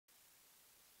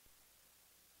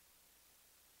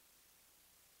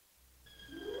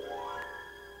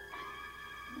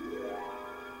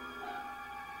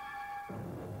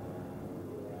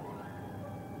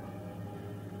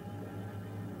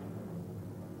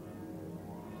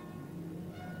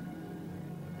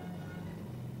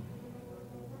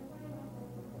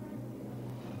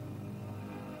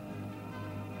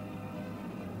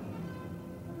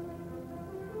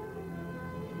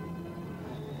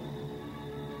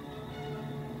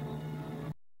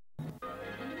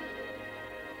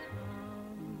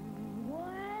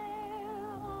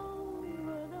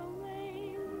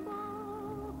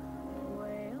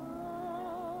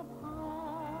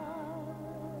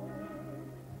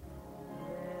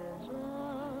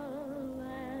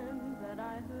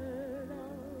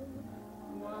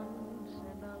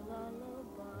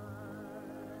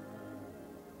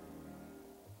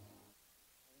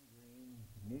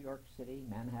York City,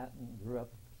 Manhattan, grew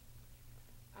up?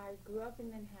 I grew up in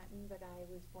Manhattan, but I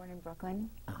was born in Brooklyn.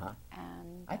 Uh-huh.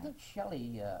 And I think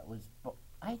Shelley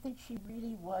I think she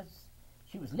really was,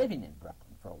 she was living in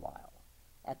Brooklyn for a while,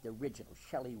 at the original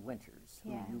Shelley Winters,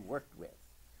 who Yes. you worked with.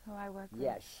 who I work with.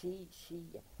 Yeah, she,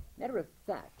 matter of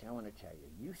fact, I want to tell you,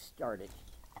 you started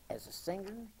as a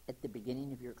singer at the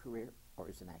beginning of your career, or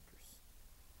as an actress?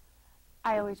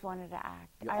 I always wanted to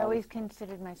act. You I always- always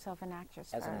considered myself an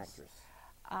actress As first. an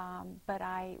actress. But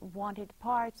I wanted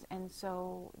parts, and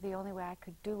so the only way I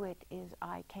could do it is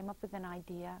I came up with an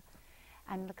idea,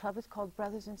 and the club was called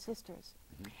Brothers and Sisters,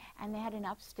 and they had an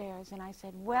upstairs, and I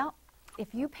said, well,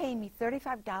 if you pay me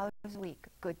 $35 a week,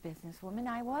 good businesswoman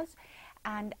I was,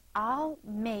 and I'll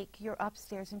make your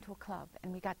upstairs into a club.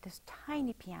 And we got this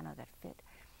tiny piano that fit.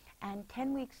 And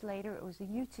 10 weeks later, it was a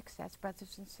huge success,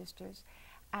 Brothers and Sisters.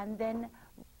 And then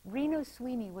Reno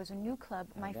Sweeney was a new club.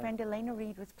 My friend Elena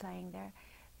Reed was playing there.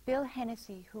 Bill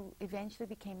Hennessy, who eventually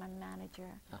became my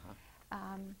manager,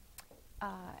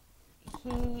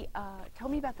 he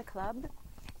told me about the club.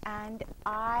 And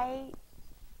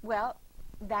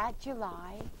that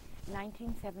July,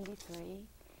 1973,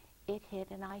 it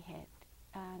hit and I hit.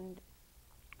 And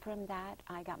from that,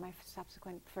 I got my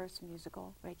subsequent first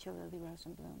musical, Rachel Lily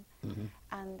Rosenblum,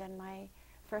 and then my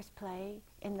first play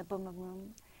in the Boom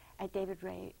Room at David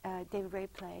Ray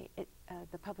play at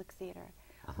the Public Theater,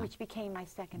 which became my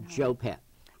second home. Joe Pett,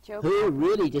 Joe who Pett.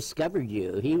 really discovered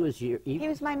you. He was He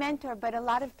was my mentor, but a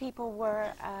lot of people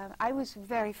were, I was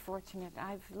very fortunate.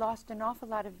 I've lost an awful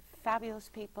lot of fabulous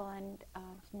people, and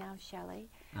now Shelley,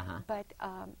 but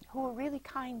who were really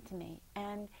kind to me.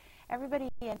 And everybody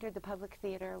entered the Public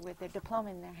Theater with their diploma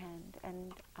in their hand,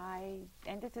 and I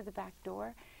entered through the back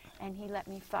door, and he let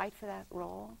me fight for that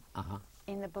role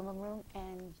in the Boom Room.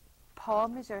 And Paul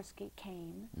Mazursky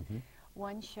came,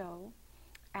 one show,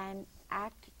 and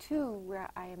Act 2, where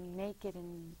I am naked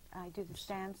and I do the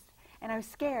stance, and I was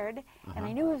scared, and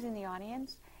I knew he was in the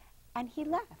audience, and he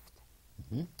left.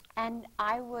 And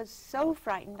I was so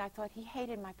frightened, I thought he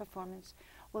hated my performance.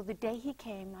 Well, the day he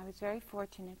came, I was very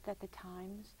fortunate that the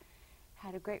Times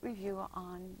had a great review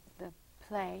on the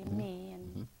play, me,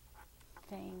 and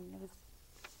saying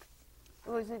it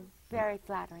was a very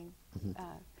flattering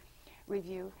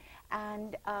review.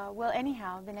 And, well,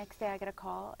 anyhow, the next day I got a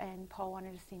call, and Paul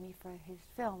wanted to see me for his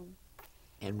film.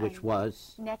 and which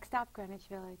was? Next Stop, Greenwich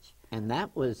Village. And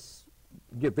that was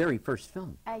your very first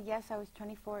film. Yes, I was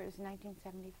 24. It was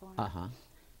 1974.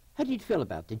 How did you feel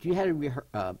about it? Did you have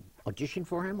to audition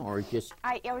for him, or just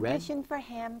I auditioned for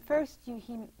him. First,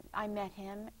 I met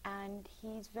him, and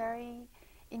he's very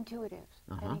intuitive,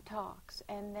 and he talks.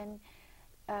 And then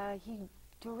he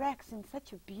directs in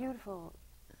such a beautiful,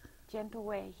 gentle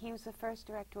way. He was the first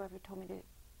director who ever told me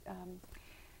to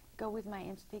go with my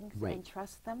instincts and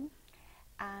trust them.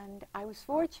 And I was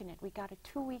fortunate. We got a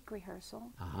 2-week rehearsal,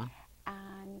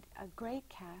 and a great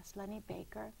cast, Lenny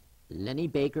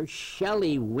Baker,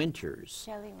 Shelley Winters,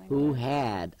 who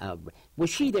had, was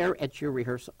she there at your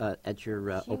rehearsal, at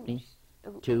your opening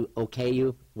to okay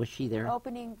you? Was she there?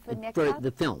 Opening for Next For Up?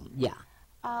 the film, yeah.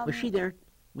 Was she there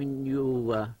when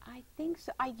you... I think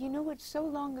so. You know, it's so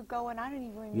long ago, and I don't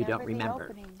even remember you don't remember. the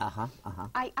opening.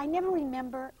 I never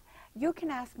remember. You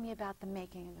can ask me about the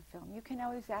making of the film. You can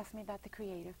always ask me about the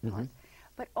creative part.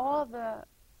 But all the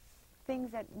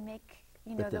things that make...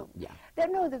 You know,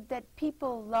 that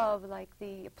people love, like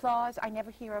the applause. I never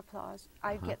hear applause.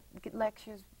 I get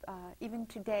lectures, even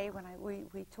today when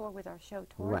we tour with our show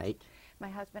tours. Right. My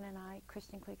husband and I,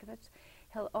 Christian Klikowitz,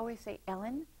 he'll always say,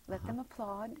 Ellen, let them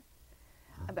applaud.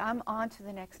 I'm on to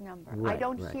the next number. I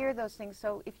don't hear those things,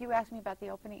 so if you ask me about the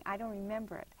opening, I don't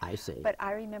remember it. I see. But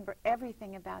I remember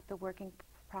everything about the working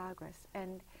progress.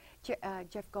 And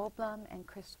Jeff Goldblum and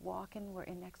Chris Walken were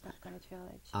in Next Up, Greenwich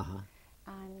Village.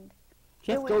 And...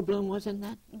 Jeff Goldblum was in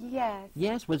that? Yes.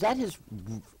 Yes? Was that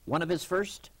one of his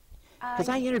first? Because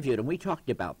I interviewed him. We talked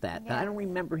about that. But I don't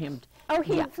remember him.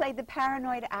 He played the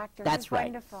paranoid actor. That's He was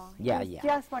wonderful. Yeah, he was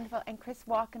just wonderful. And Chris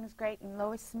Walken was great, and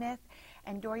Lois Smith,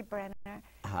 and Dory Brenner.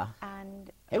 And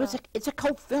it's a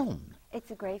cult film. It's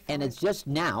a great film. And it's just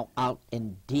now out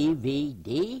in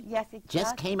DVD? Yes, it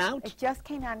just came out? It just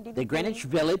came out on DVD. The Greenwich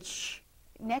Village.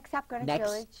 Next Up, Greenwich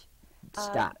Village.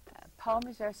 Stop. Paul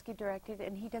Mazursky directed,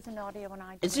 and he does an audio and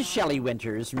I do. This is Shelley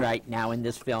Winters right now in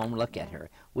this film. Look at her.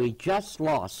 We just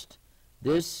lost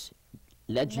this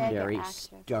legendary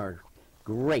star,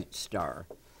 great star.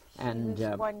 And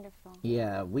was wonderful.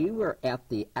 Yeah, we were at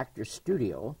the Actors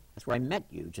Studio. That's where I met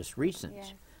you just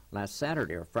last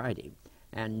Saturday or Friday.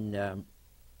 And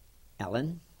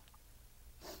Ellen,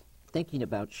 thinking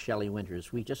about Shelley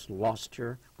Winters. We just lost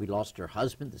her. We lost her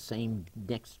husband the same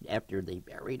next after they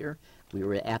buried her. We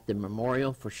were at the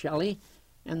memorial for Shelley,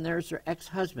 and there's her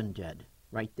ex-husband dead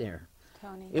right there.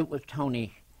 Tony. It was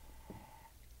Tony.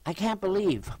 I can't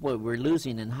believe what we're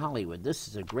losing in Hollywood. This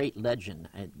is a great legend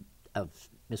of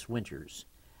Miss Winters.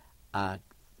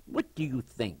 What do you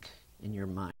think in your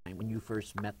mind when you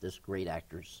first met this great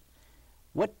actress?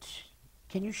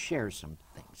 Can you share some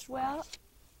things? Well,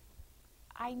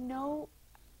 I know,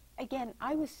 again,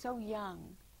 I was so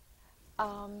young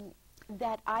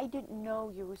that I didn't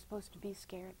know you were supposed to be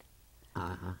scared.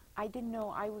 I didn't know.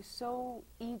 I was so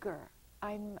eager.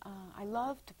 I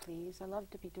love to please. I love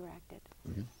to be directed.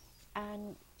 Mm-hmm.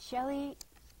 And Shelley,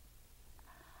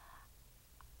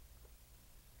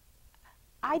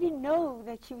 I didn't know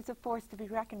that she was a force to be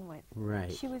reckoned with.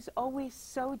 Right. She was always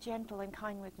so gentle and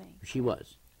kind with me. She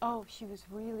was. Oh, she was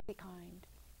really kind.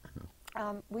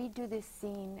 We do this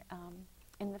scene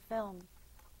in the film,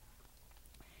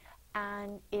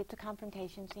 and it's a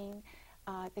confrontation scene.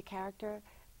 The character,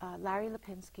 Larry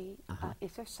Lipinski,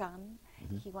 is her son.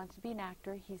 Mm-hmm. He wants to be an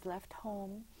actor. He's left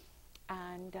home,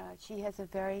 and she has a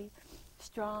very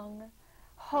strong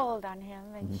hold on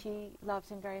him, and mm-hmm. she loves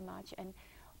him very much. And,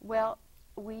 well,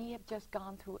 we have just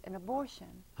gone through an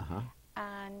abortion,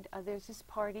 and there's this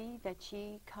party that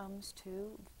she comes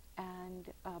to,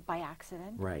 and by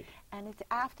accident. Right. And it's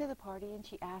after the party, and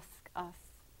she asks us,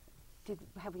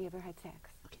 have we ever had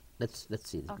sex? Okay. Let's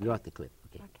see. Okay. You got the clip.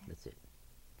 Okay. Okay. That's it.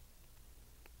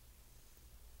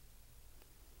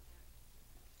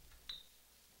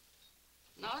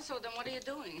 No, so then what are you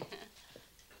doing?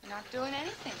 You're not doing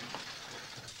anything.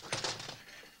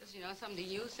 Because, you know, something, do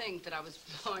you think that I was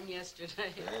born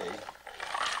yesterday? Hey,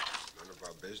 none of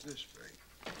our business, Faye.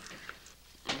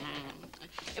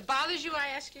 It bothers you I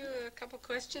ask you a couple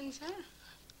questions, huh?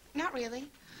 Not really.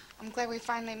 I'm glad we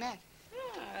finally met.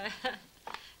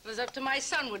 It was up to my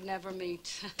son would never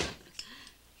meet.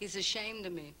 He's ashamed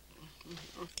of me.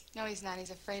 No, he's not.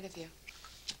 He's afraid of you.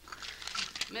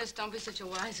 Miss, don't be such a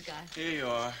wise guy. Here you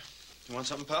are. You want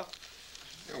something, Pop?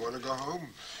 I want to go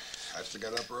home. I have to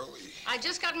get up early. I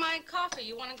just got my coffee.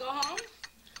 You want to go home?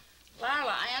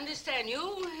 Lila, I understand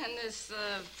you and this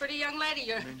pretty young lady.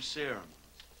 Her name's Sarah.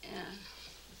 Yeah.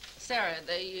 Sarah,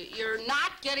 you're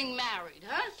not getting married,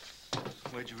 huh?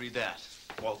 Where'd you read that?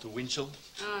 Walter Winchell?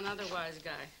 Oh, another wise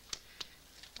guy.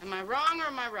 Am I wrong or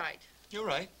am I right? You're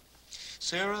right.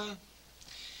 Sarah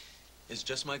is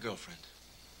just my girlfriend.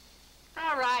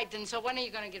 All right, then, so when are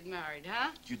you going to get married,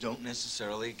 huh? You don't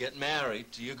necessarily get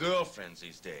married to your girlfriends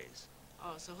these days.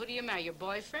 Oh, so who do you marry, your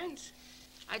boyfriends?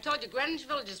 I told you, Greenwich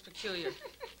Village is peculiar.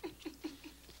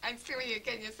 I see where you're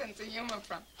getting your sense of humor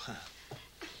from.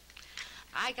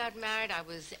 I got married, I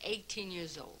was 18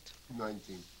 years old.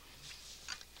 19.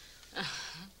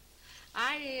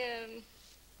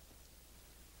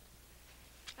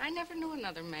 I never knew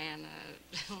another man.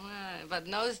 But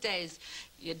in those days,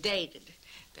 you dated.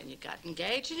 Then you got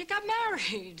engaged and you got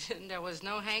married. And there was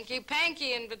no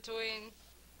hanky-panky in between.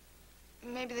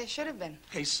 Maybe they should have been.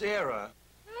 Hey, Sarah.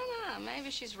 I don't know.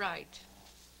 Maybe she's right.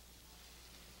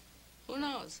 Who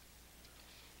knows?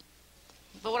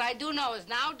 But what I do know is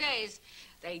nowadays,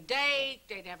 they date,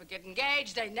 they never get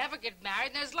engaged, they never get married,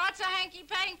 and there's lots of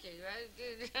hanky-panky,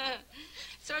 right?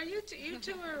 So you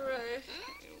two are,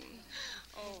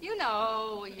 you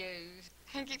know, you...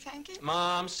 Hanky-panky?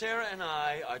 Mom, Sarah and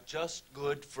I are just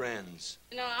good friends.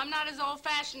 You know, I'm not as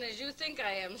old-fashioned as you think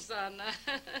I am, son.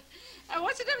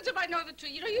 What's the difference if I know the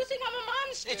truth? You know, you think I'm a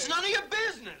monster. It's none of your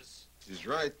business. He's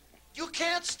right. You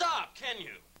can't stop, can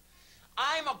you?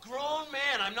 I'm a grown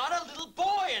man. I'm not a little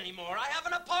boy anymore. I have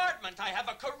an apartment. I have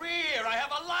a career. I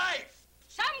have a life.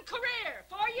 Some career.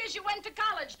 4 years you went to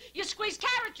college. You squeezed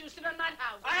carrot juice in a nut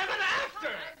house. I am an actor.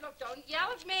 Right, look, don't yell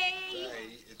at me.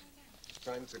 Hey, it's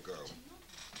time to go.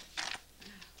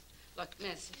 Look,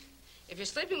 miss, if you're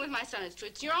sleeping with my son,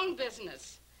 it's your own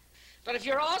business. But if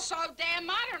you're all so damn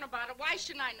modern about it, why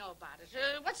shouldn't I know about it?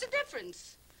 What's the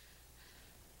difference?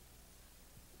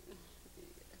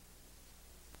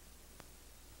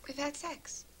 We've had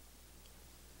sex.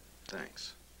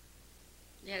 Thanks.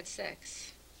 You had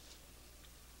sex.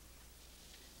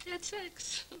 You had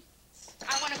sex.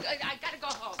 I gotta go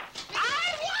home.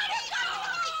 I want to go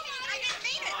home! I didn't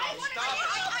mean it. I want to go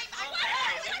home.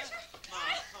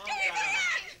 Give me my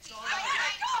hand. I want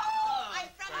to go home. I'm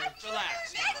from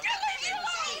Relax. Leave me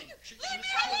alone. Leave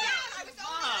me alone. I was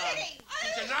only kidding.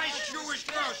 She's a nice Jewish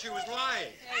girl. She was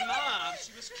lying. Hey, Mom,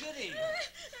 she was kidding.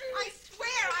 I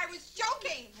swear I was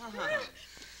joking.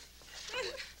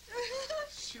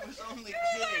 She was only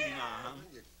kidding, Mom.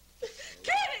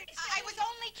 Kidding. I was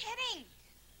only kidding.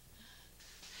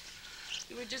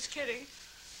 You were just kidding.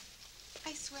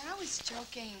 I swear I was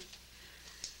joking.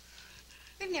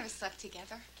 We've never slept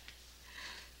together.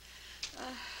 All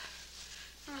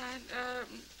right,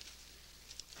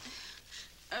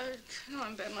 come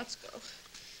on, Ben, let's go.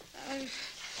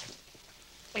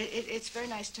 It's very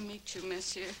nice to meet you,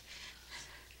 miss.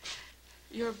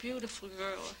 You're a beautiful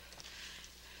girl.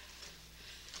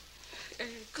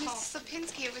 Mrs.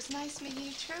 Lipinski, it was nice meeting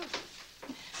you, too.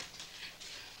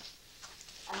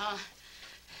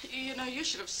 You know, you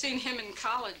should have seen him in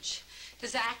college.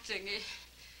 His acting.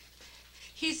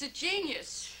 He's a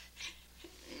genius.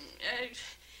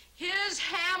 His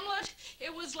Hamlet,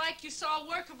 it was like you saw a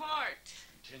work of art.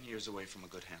 10 years away from a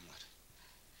good Hamlet.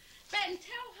 Ben,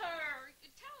 tell her.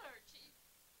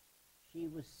 She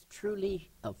was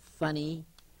truly a funny,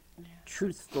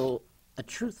 truthful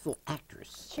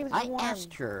actress. She was I warm.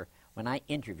 asked her when I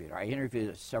interviewed her, I interviewed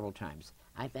her several times,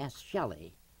 I've asked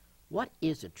Shelley, what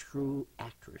is a true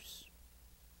actress?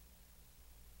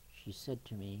 She said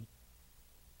to me,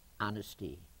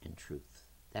 honesty and truth.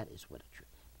 That is what a truth.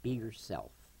 Be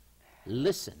yourself.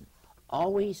 Listen.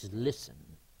 Always listen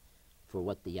for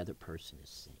what the other person is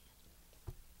saying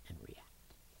and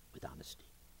react with honesty.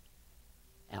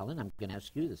 Alan, I'm going to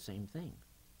ask you the same thing.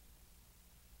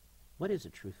 What is a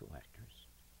truthful actress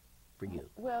for you?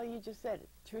 Well, you just said it.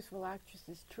 Truthful actress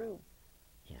is true.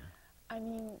 Yeah. I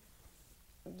mean,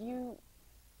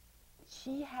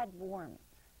 she had warmth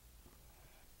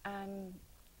and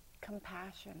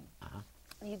compassion.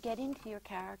 You get into your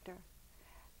character,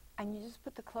 and you just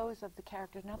put the clothes of the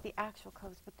character, not the actual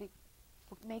clothes, but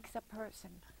what makes a person.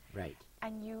 Right.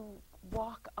 And you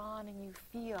walk on, and you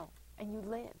feel, and you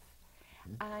live.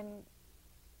 And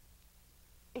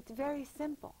it's very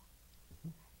simple.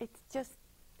 It's just,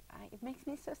 it makes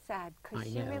me so sad because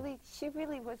she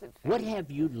really wasn't. What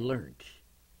have you learned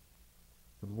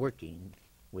from working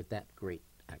with that great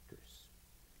actress,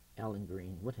 Ellen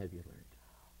Greene? What have you learned?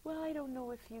 Well, I don't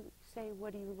know if you say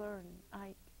what do you learn.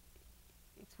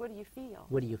 It's what do you feel.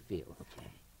 What do you feel?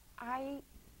 Okay.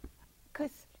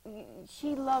 Because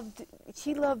she loved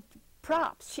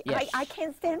props. Yes. I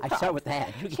can't stand props. I saw with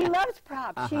that. She loves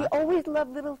props. She always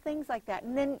loved little things like that.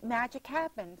 And then magic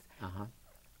happens.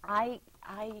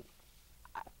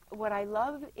 What I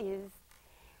love is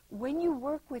when you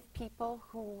work with people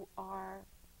who are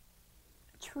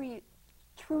true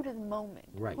to the moment,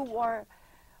 right. who are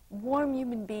warm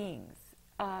human beings,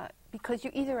 because you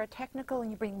either are technical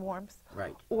and you bring warmth,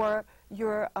 right. or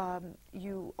you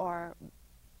are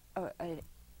an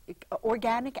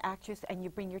organic actress and you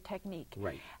bring your technique.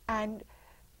 Right. And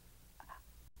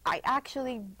I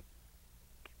actually,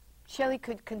 Shelley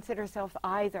could consider herself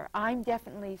either. I'm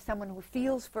definitely someone who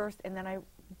feels first and then I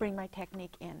bring my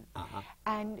technique in.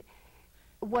 And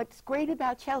what's great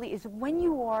about Shelley is when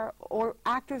you are, or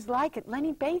actors like it,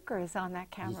 Lenny Baker is on that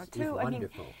camera too. He's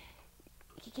wonderful.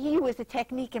 I mean, he was a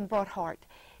technique and brought heart.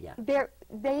 Yeah.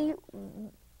 They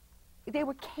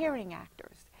were caring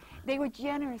actors. They were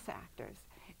generous actors.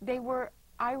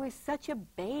 I was such a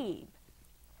babe,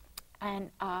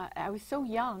 and I was so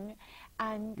young,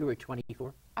 and you were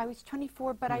 24. I was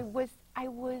 24, but I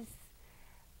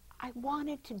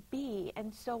wanted to be,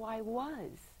 and so I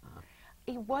was.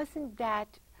 It wasn't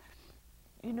that,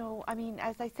 I mean,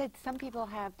 as I said, some people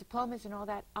have diplomas and all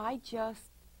that. I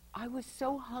was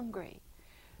so hungry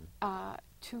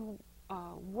to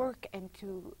work and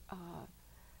to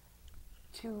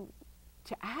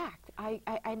act.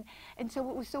 And so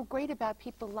what was so great about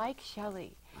people like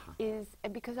Shelley is,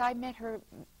 because I met her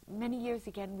many years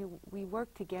ago, we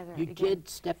worked together. You did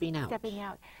Stepping Out. Stepping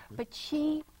Out. But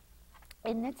she,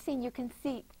 in that scene, you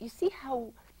see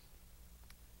how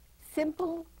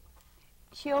simple,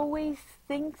 she always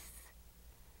thinks,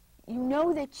 you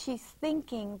know that she's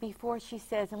thinking before she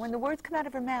says, and when the words come out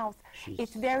of her mouth,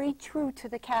 it's very true to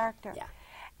the character. Yeah.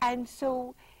 And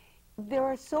so there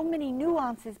are so many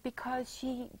nuances because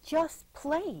she just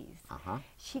plays.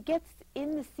 She gets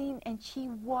in the scene and she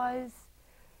was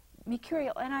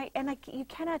mercurial. And you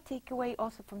cannot take away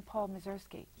also from Paul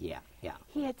Mazursky. Yeah, yeah.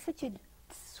 He had such a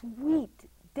sweet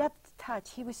depth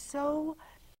touch. He was so...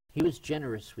 He was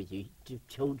generous with you. He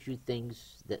told you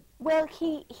things that... Well,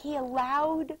 he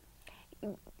allowed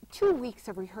 2 weeks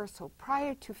of rehearsal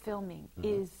prior to filming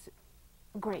is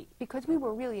great because we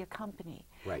were really a company.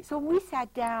 Right. So when we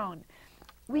sat down,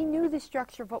 we knew the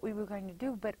structure of what we were going to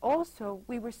do, but also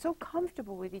we were so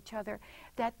comfortable with each other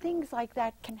that things like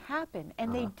that can happen.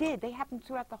 And they did. They happened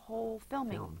throughout the whole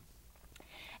filming.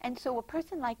 And so a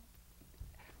person like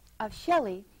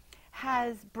Shelley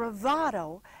has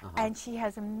bravado, and she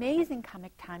has amazing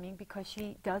comic timing because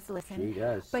she does listen. She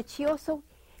does. But she also,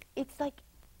 it's like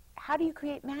how do you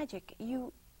create magic?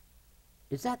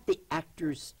 Is that the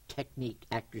actor's technique,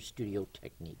 actor studio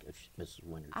technique of Mrs.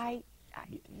 Winters?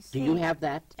 Do you have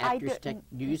that actor's technique?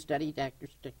 Do you study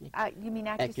actor's technique? You mean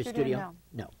actor studio?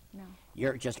 No. No.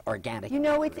 You're just organic. You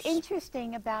know, what's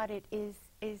interesting about it is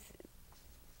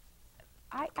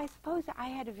I suppose I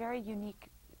had a very unique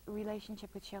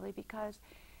relationship with Shelley because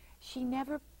she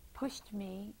never pushed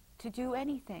me to do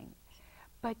anything.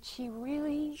 But she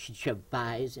really... She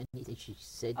advised anything she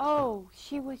said? Oh,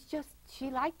 she was just... She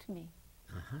liked me.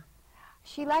 Uh-huh.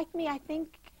 She liked me, I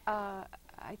think, all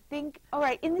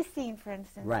right, in the scene, for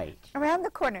instance. Right. Around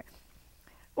the corner.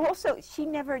 Also, she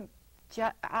never...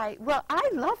 I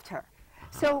loved her.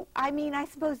 So, I mean, I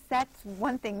suppose that's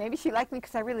one thing. Maybe she liked me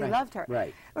because I really loved her.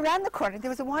 Right. Around the corner,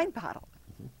 there was a wine bottle.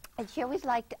 And she always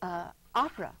liked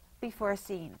opera before a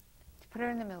scene to put her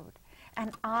in the mood.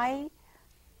 And I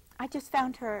just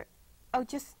found her,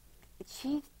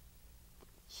 she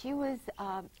was,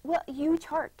 huge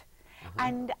heart.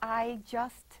 And I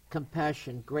just...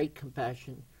 Compassion, great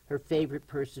compassion. Her favorite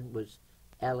person was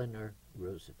Eleanor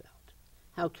Roosevelt.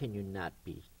 How can you not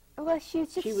be? Well, she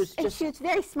was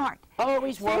very smart.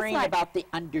 Always worrying about the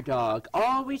underdog,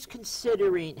 always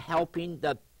considering helping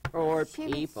the poor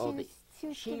people.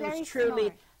 She was truly,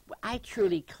 smart. I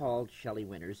truly called Shelley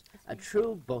Winters a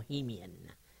true bohemian.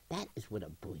 That is what a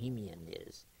bohemian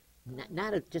is.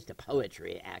 Not just a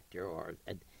poetry actor,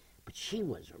 but she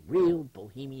was a real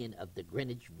bohemian of the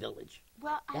Greenwich Village.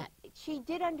 Well, she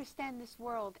did understand this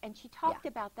world, and she talked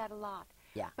about that a lot.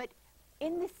 Yeah. But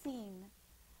in the scene,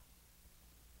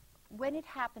 when it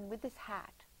happened with this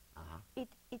hat,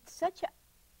 it's such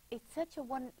a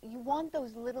one. You want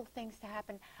those little things to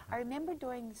happen. I remember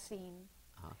during the scene,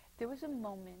 there was a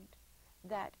moment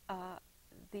that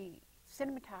the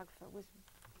cinematographer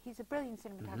he's a brilliant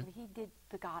cinematographer. He did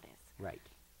The Goddess. Right.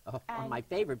 One of my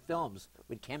favorite films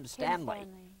with Kim Stanley.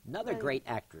 Another great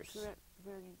actress.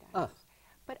 Brilliant actress.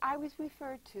 But I was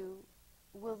referred to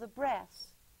Will the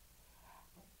Breasts,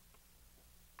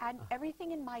 and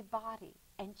everything in my body.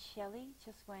 And Shelley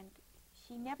just went,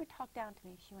 she never talked down to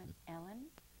me. She went, Ellen,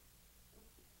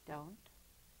 don't.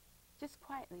 Just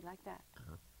quietly like that.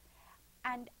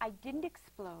 And I didn't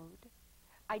explode.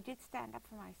 I did stand up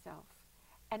for myself.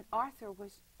 And Arthur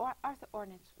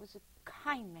Ornitz was a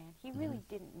kind man. He really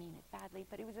didn't mean it badly,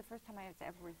 but it was the first time I was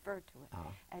ever referred to it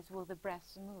as Will the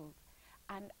Breasts Move.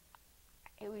 And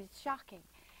it was shocking.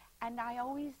 And I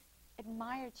always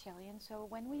admired Shelley. And so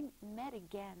when we met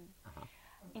again,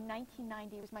 in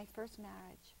 1990, it was my first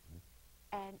marriage,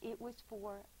 and it was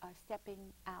for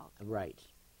stepping out. Right.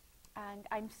 And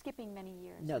I'm skipping many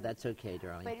years. No, that's okay,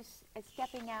 darling. But it's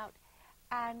stepping out,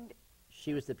 and...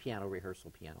 She was the rehearsal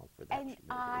piano for that. And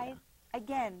I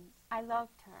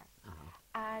loved her.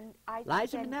 And I...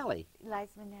 Liza Minnelli.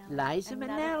 Liza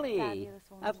Minnelli. Fabulous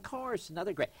woman. Of course,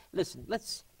 another great... Listen,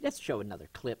 let's show another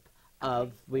clip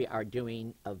of, we are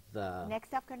doing, of...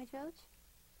 Next up, Greenwich Village?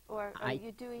 Or are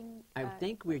you doing... I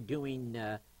think we're doing...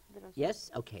 yes?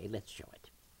 Okay, let's show it.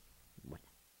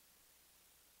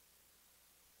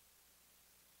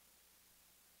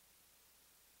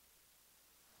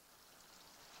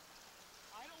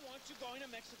 I don't want you going to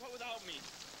Mexico without me.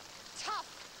 Tough.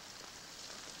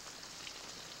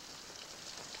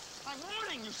 I'm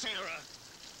warning you, Sarah.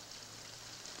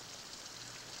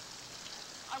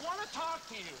 I want to talk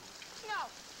to you. No.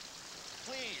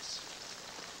 Please.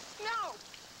 No.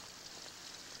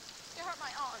 You hurt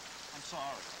my arm. I'm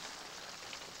sorry.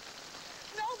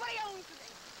 Nobody owns me.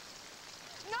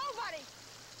 Nobody.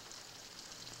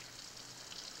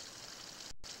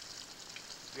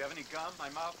 Do you have any gum? My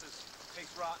mouth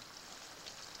tastes rotten.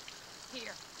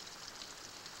 Here.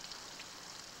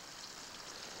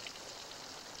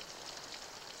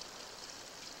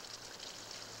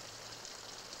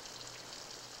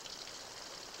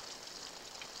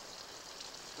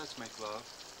 Let's make love.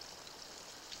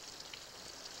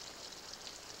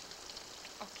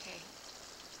 Okay.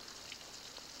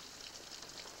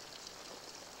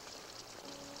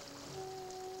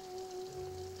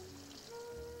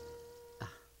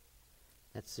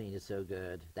 That scene is so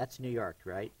good. That's New York,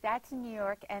 right? That's New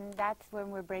York, and that's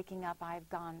when we're breaking up. I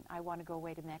want to go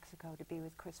away to Mexico to be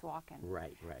with Chris Walken.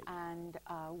 Right, right. And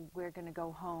we're going to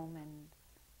go home and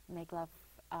make love,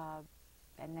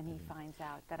 and then he finds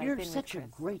out that I've been with Chris. You're such a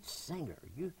great singer.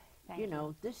 You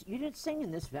know, you didn't sing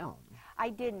in this film. I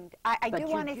didn't. I do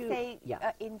want to say,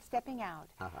 yeah. In stepping out,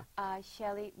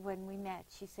 Shelley, when we met,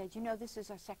 she said, you know, this is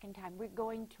our second time. We're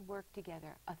going to work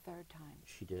together a third time.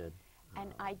 She did.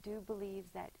 And I do believe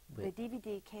that the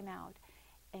DVD came out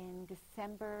in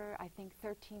December, I think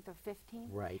 13th or 15th.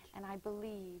 Right. And I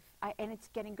believe, and it's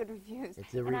getting good reviews.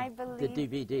 It's the, and I believe, the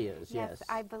DVD is, yes.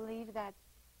 I believe that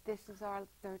this is our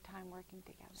third time working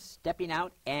together. Stepping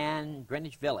Out and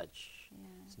Greenwich Village. Yeah.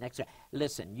 It's next.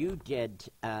 Listen, you did,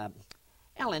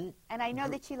 Ellen. And I know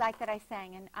that she liked that I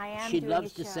sang, and I am She doing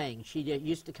loves a to show. sing. She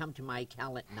used to come to my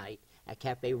talent night at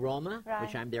Cafe Roma, Right.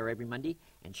 which I'm there every Monday,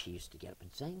 and she used to get up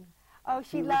and sing. Oh,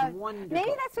 she was loved. wonderful. Maybe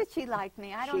that's what she liked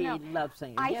me. I don't know. She loves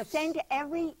singing. I Yes. send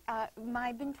every.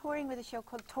 I've been touring with a show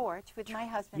called Torch with my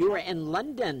husband. You were in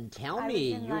London. Tell I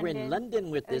me, was in you were in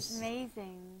London with It was this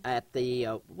amazing. at the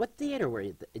what theater were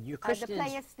you? Your The Christian.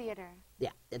 Players Theater. Yeah.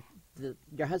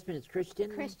 Your husband is Christian.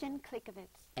 Christian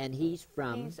Klikovitz. And he's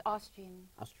from. He's Austrian.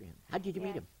 Austrian. How did you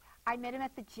meet Yes. him? I met him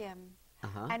at the gym.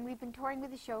 Uh-huh. And we've been touring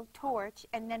with the show Torch,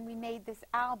 and then we made this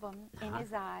album, In Uh-huh.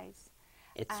 His Eyes.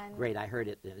 It's And great. I heard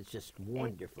it. And it's just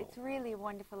wonderful. It's really a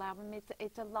wonderful album.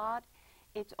 It's a lot.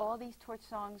 It's all these Torch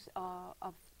songs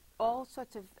of all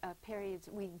sorts of periods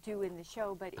we do in the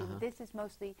show, but this is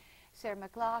mostly Sarah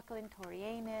McLachlan, Tori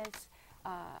Amos,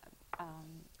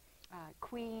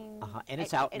 Queen. And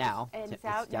it's out now. And it's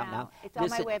out now. It's on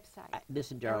my Listen, website.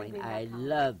 Listen, darling, I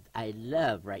ellengreen.com.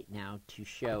 love right now to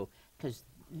show, because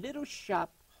Little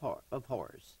Shop of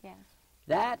Horrors, Yes,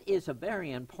 that is a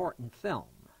very important film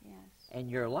yes. in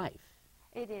your life.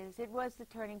 It is. It was the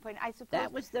turning point. I suppose.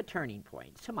 That was the turning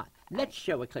point. Come on, let's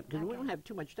show a clip, because we don't have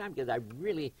too much time, because I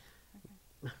really,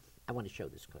 I want to show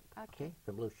this clip, okay?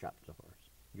 From Little Shop of Horrors.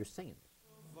 You're singing.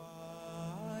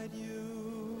 Provide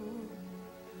you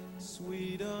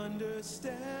sweet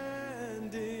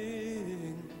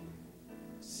understanding.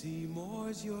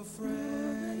 Seymour's your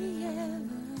friend. Nobody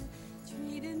ever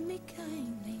treated me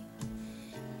kindly.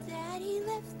 Daddy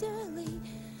left early.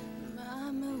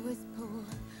 Mama was poor.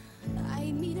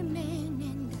 I meet a man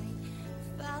and I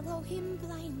follow him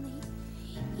blindly.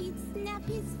 He'd snap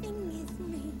his fingers at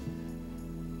me.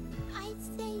 I'd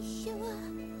say sure.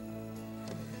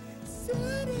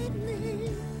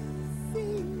 Suddenly,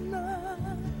 Seymour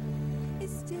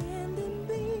is standing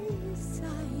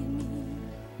beside me.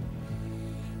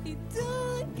 He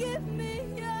don't give me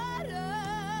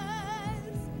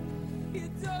orders. He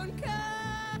don't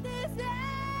condescend.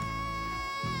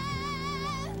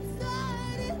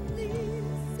 Suddenly,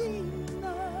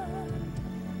 Seymour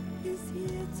is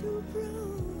here to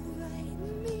provide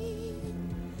me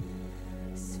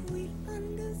sweet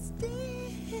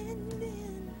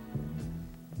understanding.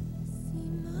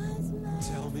 Seymour's my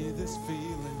Tell me this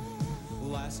feeling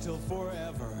lasts till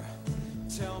forever.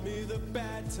 Tell me the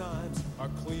bad times are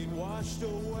clean washed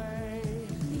away.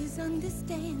 Please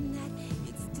understand that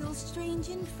it's still strange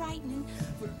and frightening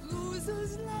for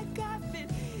losers like I've been.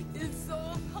 It's so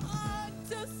hard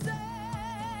to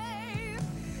say.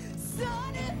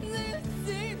 Suddenly,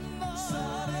 Seymour.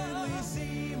 Suddenly,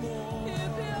 Seymour.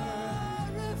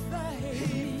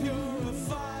 He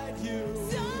purified you.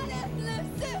 Suddenly,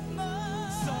 Seymour.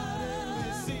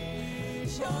 Suddenly, Seymour.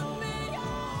 Show me I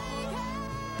can.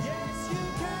 Yes, you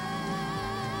can.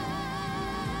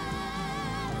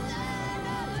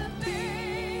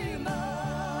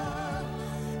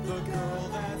 The girl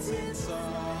that's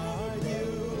inside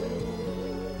you,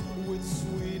 with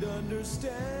sweet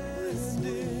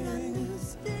understanding,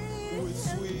 with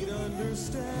sweet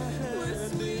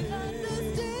understanding,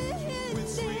 with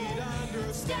sweet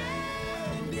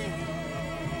understanding.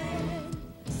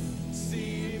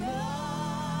 Seymour's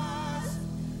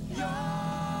your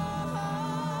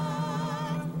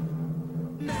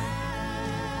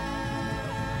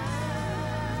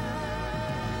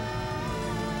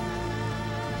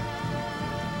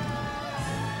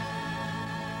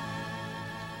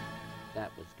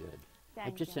That was good. I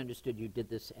Thank just you. understood you did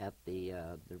this at the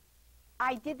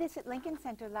I did this at Lincoln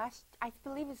Center I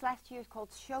believe it was last year. It's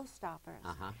called Showstoppers.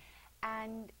 uh-huh.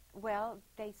 And, well,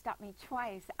 they stopped me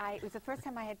twice. It was the first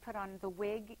time I had put on the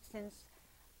wig since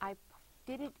I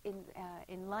did it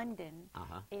in London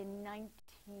in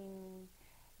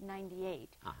 1998.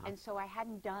 And so I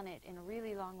hadn't done it in a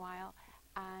really long while.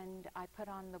 And I put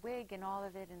on the wig and all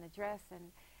of it and the dress,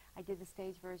 and I did the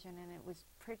stage version, and it was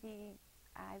pretty,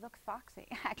 I looked foxy,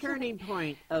 actually. Turning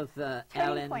point of Turning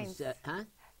Ellen's, points. huh?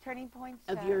 Turning points.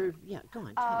 Of your, yeah, go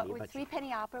on, tell me with about Three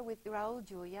Penny Opera with Raoul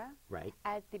Julia. Right.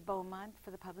 At the Beaumont for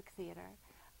the Public Theater.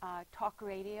 Talk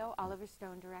Radio, Oliver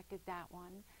Stone directed that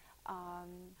one. How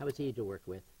was he to work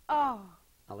with? Oh,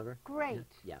 Oliver? great.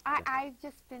 Yeah. I've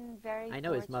just been very I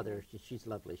know his fortunate. mother. She's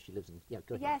lovely. She lives in, yeah,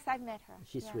 go ahead. Yes, I've met her.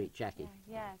 She's Yeah, sweet, Jackie.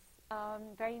 yeah, yes,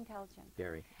 very intelligent.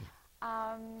 Very.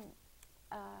 Turning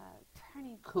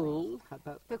Cool. points. How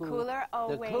about The cool? Cooler. Oh,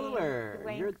 The Wayne. Cooler.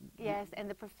 Wayne, You're- yes, and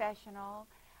The Professional.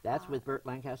 That's with Burt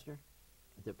Lancaster?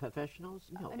 The professionals?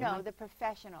 No. No, The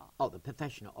Professional. Oh, The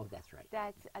Professional. Oh, that's right.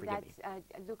 That's Forgive me.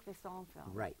 a Luc Besson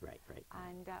film. Right.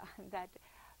 And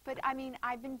but I mean,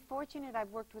 I've been fortunate. I've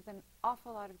worked with an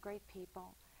awful lot of great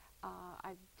people.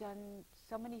 I've done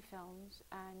so many films,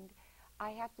 and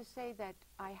I have to say that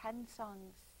I hadn't sung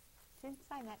since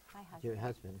I met my husband. Your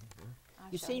husband. Huh?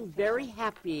 I'll You show seem you very pictures.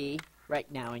 happy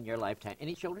right now in your lifetime.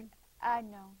 Any children?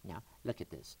 No. Now, look at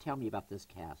this. Tell me about this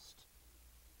cast.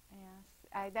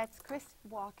 Yes. That's Chris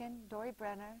Walken, Dory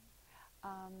Brenner,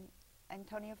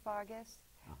 Antonio Fargas,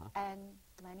 and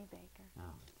Lenny Baker.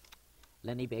 Oh.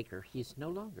 Lenny Baker, he's no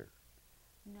longer.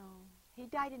 No. He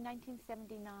died in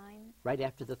 1979. Right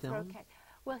after the film? Okay.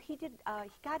 Well, he did. He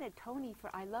got a Tony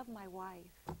for "I Love My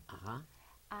Wife,"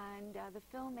 and the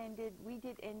film ended.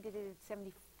 Ended it at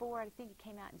 '74. I think it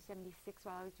came out in '76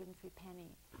 while I was doing Three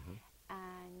Penny,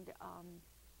 and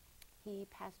he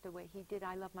passed away. He did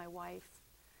 "I Love My Wife,"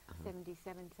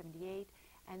 '77, '78,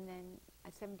 and then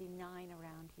 '79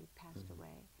 around he passed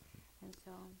away, and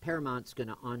so Paramount's going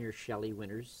to honor Shelley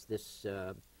Winters this,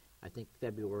 I think,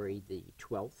 February the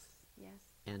 12th. Yes.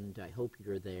 And I hope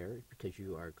you're there because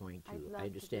you are going to, I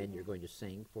understand you're going to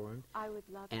sing for him. I would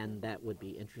love to. And that would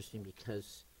be interesting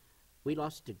because we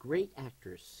lost a great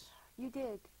actress. You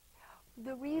did.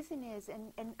 The reason is,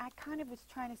 and I kind of was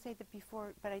trying to say that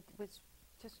before, but I was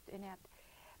just inept.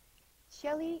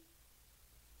 Shelley,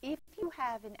 if you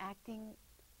have an acting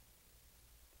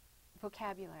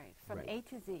vocabulary from A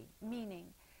to Z, meaning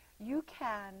you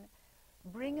can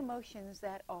bring emotions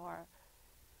that are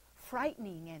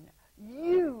frightening and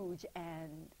huge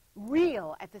and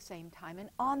real at the same time and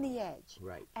on the edge.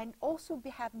 Right. And also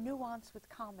have nuance with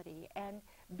comedy and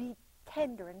be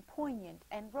tender and poignant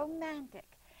and romantic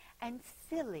and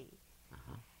silly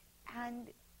and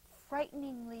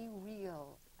frighteningly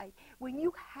real. When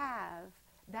you have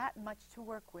that much to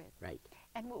work with. Right.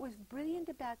 And what was brilliant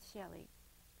about Shelley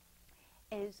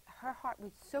is her heart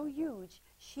was so huge,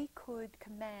 she could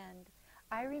command.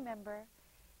 I remember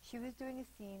she was doing a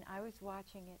scene, I was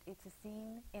watching it. It's a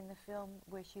scene in the film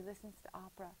where she listens to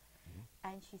opera,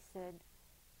 and she said,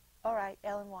 "All right,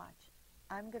 Ellen, watch.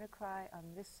 I'm going to cry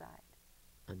on this side."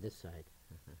 On this side.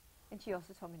 And she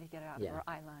also told me to get it out Yeah. of her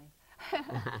eye line.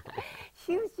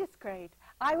 She was just great.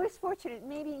 I was fortunate.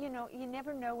 Maybe, you know, you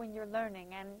never know when you're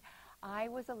learning, and I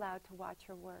was allowed to watch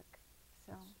her work.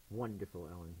 So That's wonderful,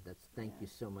 Ellen. Thank you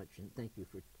so much, and thank you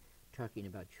for talking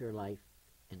about your life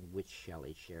and with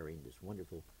Shelley, sharing this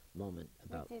wonderful moment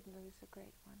about. We did lose a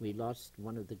great one. We lost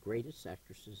one of the greatest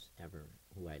actresses ever,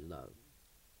 who I love.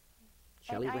 And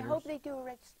Shelley I Winters. hope they do a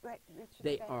retrospective.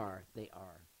 They are.